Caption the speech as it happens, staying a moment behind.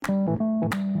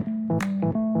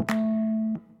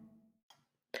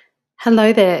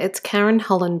Hello there, it's Karen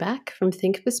Hollenbach from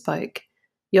Think Bespoke,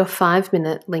 your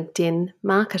 5-minute LinkedIn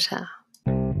marketer.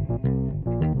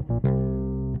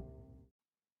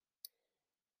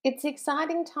 It's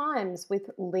exciting times with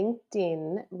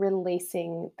LinkedIn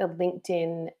releasing the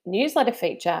LinkedIn newsletter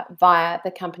feature via the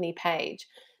company page.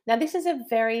 Now, this is a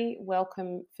very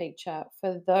welcome feature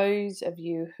for those of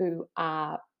you who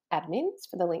are admins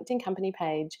for the LinkedIn company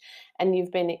page and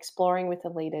you've been exploring with the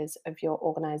leaders of your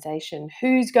organization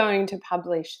who's going to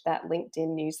publish that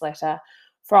LinkedIn newsletter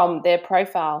from their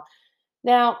profile.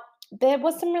 Now, there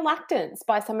was some reluctance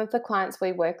by some of the clients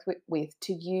we worked with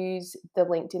to use the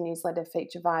LinkedIn newsletter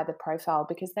feature via the profile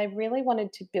because they really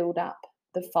wanted to build up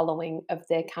the following of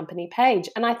their company page.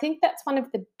 And I think that's one of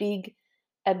the big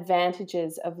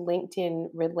advantages of LinkedIn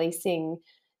releasing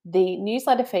the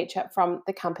newsletter feature from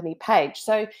the company page.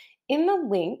 So in the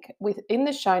link within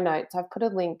the show notes, I've put a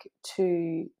link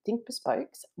to Think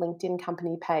Bespoke's LinkedIn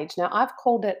company page. Now I've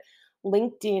called it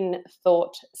LinkedIn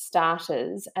Thought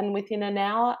Starters. And within an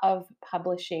hour of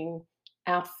publishing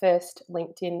our first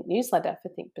LinkedIn newsletter for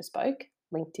Think Bespoke,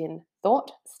 LinkedIn Thought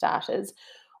Starters,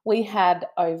 we had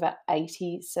over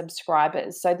 80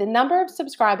 subscribers. So the number of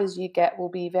subscribers you get will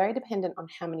be very dependent on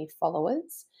how many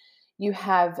followers you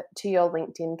have to your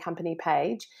LinkedIn company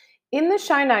page. In the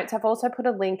show notes, I've also put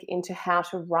a link into how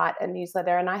to write a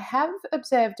newsletter, and I have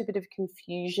observed a bit of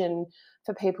confusion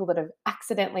for people that have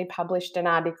accidentally published an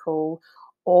article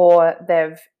or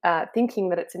they've thinking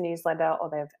that it's a newsletter, or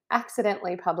they've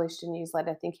accidentally published a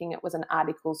newsletter thinking it was an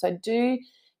article. So do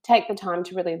take the time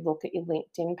to really look at your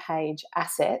LinkedIn page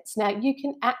assets. Now, you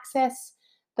can access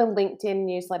the LinkedIn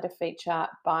newsletter feature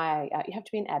by, you have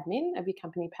to be an admin of your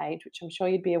company page, which I'm sure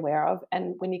you'd be aware of.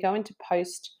 And when you go into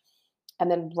post and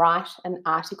then write an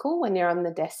article when you're on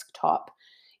the desktop,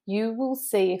 you will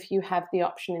see if you have the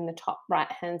option in the top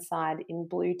right-hand side in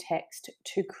blue text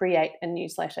to create a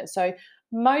newsletter. So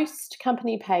most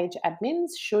company page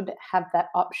admins should have that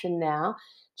option now.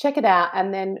 Check it out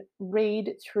and then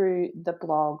read through the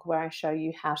blog where I show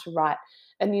you how to write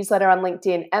a newsletter on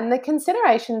LinkedIn. And the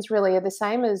considerations really are the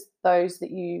same as those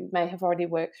that you may have already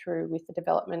worked through with the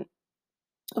development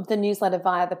of the newsletter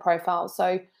via the profile.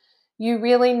 So you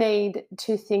really need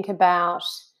to think about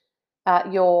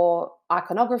your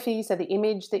iconography, so the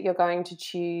image that you're going to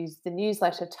choose, the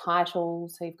newsletter title,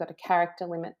 so you've got a character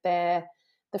limit there,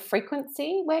 the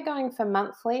frequency. We're going for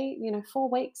monthly,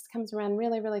 4 weeks comes around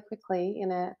really, really quickly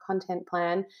in a content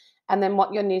plan, and then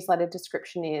what your newsletter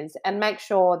description is. And make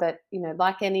sure that,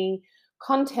 like any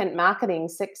content marketing,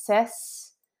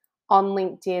 success on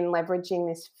LinkedIn leveraging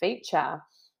this feature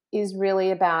is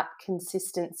really about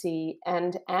consistency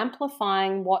and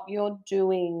amplifying what you're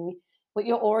doing, what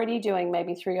you're already doing,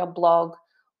 maybe through your blog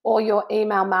or your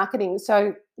email marketing.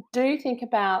 So do think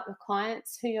about the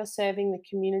clients who you're serving, the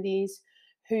communities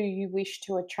who you wish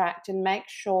to attract, and make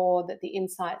sure that the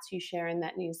insights you share in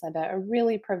that newsletter are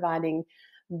really providing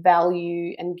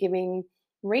value and giving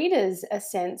readers a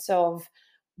sense of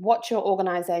what your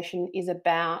organization is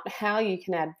about, how you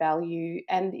can add value.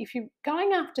 And if you're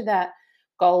going after that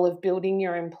goal of building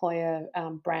your employer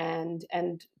brand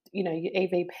and your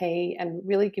EVP, and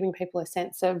really giving people a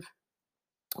sense of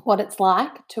what it's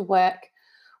like to work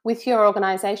with your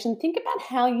organization, think about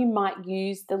how you might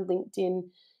use the LinkedIn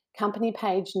company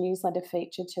page newsletter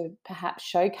feature to perhaps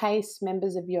showcase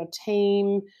members of your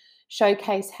team,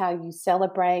 showcase how you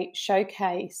celebrate,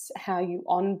 showcase how you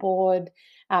onboard,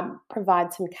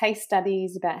 provide some case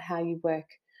studies about how you work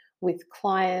with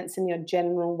clients and your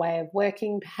general way of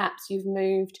working. Perhaps you've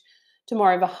moved to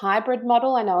more of a hybrid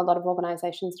model. I know a lot of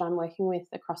organizations that I'm working with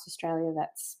across Australia,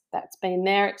 that's been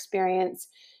their experience.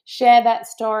 Share that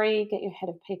story, get your head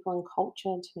of people and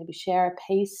culture to maybe share a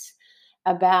piece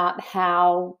about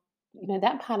how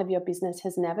that part of your business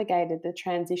has navigated the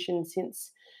transition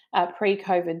since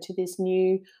pre-COVID to this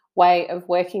new way of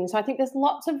working. So I think there's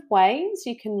lots of ways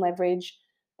you can leverage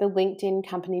the LinkedIn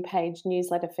company page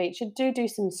newsletter feature. Do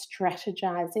some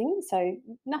strategizing. So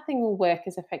nothing will work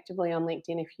as effectively on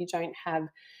LinkedIn if you don't have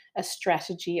a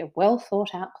strategy, a well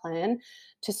thought out plan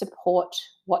to support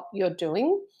what you're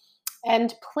doing.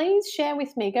 And please share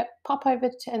with me, pop over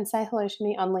and say hello to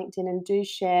me on LinkedIn, and do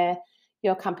share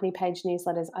your company page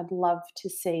newsletters. I'd love to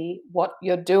see what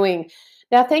you're doing.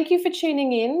 Now, thank you for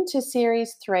tuning in to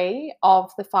series 3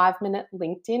 of the 5-minute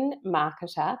LinkedIn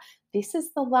marketer. This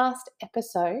is the last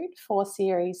episode for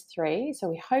series 3. So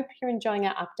we hope you're enjoying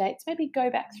our updates. Maybe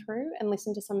go back through and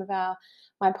listen to some of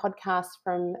my podcasts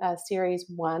from series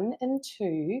 1 and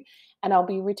 2, and I'll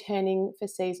be returning for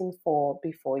season 4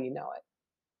 before you know it.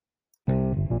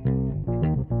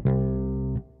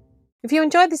 If you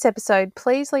enjoyed this episode,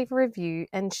 please leave a review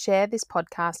and share this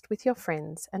podcast with your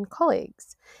friends and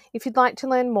colleagues. If you'd like to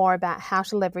learn more about how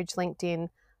to leverage LinkedIn,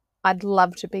 I'd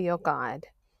love to be your guide.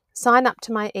 Sign up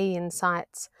to my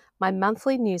e-insights, my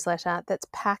monthly newsletter that's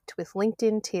packed with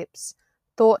LinkedIn tips,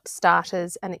 thought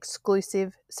starters, and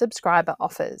exclusive subscriber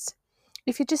offers.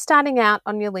 If you're just starting out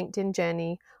on your LinkedIn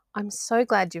journey, I'm so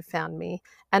glad you've found me,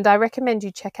 and I recommend you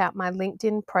check out my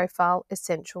LinkedIn Profile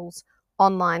Essentials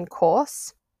online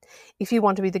course. If you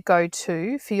want to be the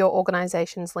go-to for your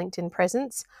organization's LinkedIn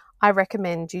presence, I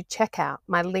recommend you check out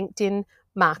my LinkedIn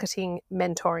Marketing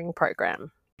Mentoring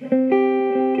Program.